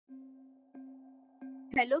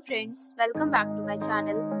Hello friends, welcome back to my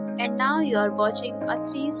channel. And now you are watching a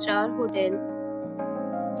 3-star hotel.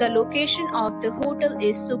 The location of the hotel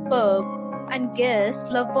is superb and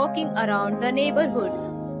guests love walking around the neighborhood.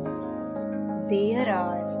 There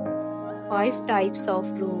are 5 types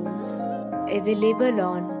of rooms available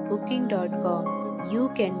on booking.com. You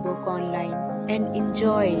can book online and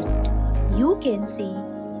enjoy it. You can see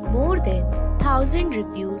more than 1000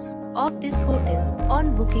 reviews of this hotel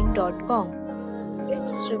on booking.com.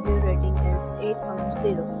 Its review rating is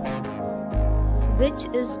 8.0, which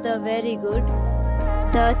is the very good.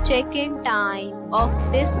 The check-in time of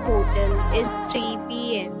this hotel is 3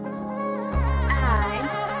 p.m. and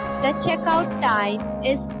the checkout time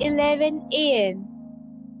is 11 a.m.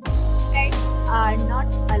 Pets are not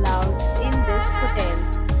allowed in this hotel.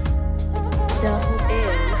 The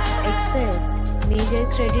hotel accepts major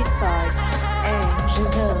credit cards and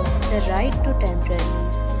reserves the right to temporarily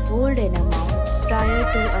hold an amount prior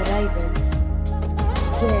to arrival.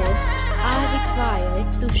 Guests are required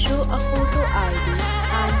to show a photo ID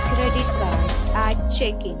and credit card at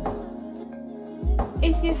check-in.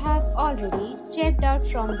 If you have already checked out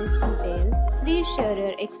from this hotel, please share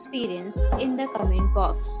your experience in the comment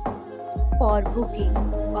box. For booking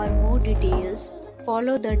or more details,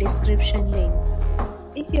 follow the description link.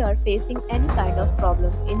 If you are facing any kind of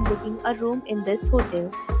problem in booking a room in this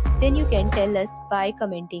hotel, then you can tell us by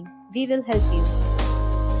commenting. We will help you.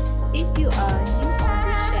 If you are new on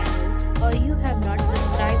this channel or you have not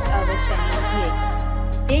subscribed our channel yet,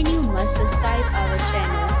 then you must subscribe our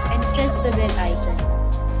channel and press the bell icon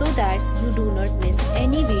so that you do not miss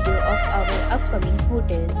any video of our upcoming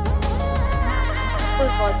hotel. Thanks for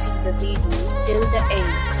watching the video till the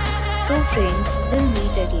end. So friends, we'll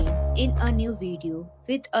meet again in a new video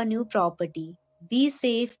with a new property. Be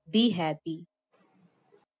safe, be happy.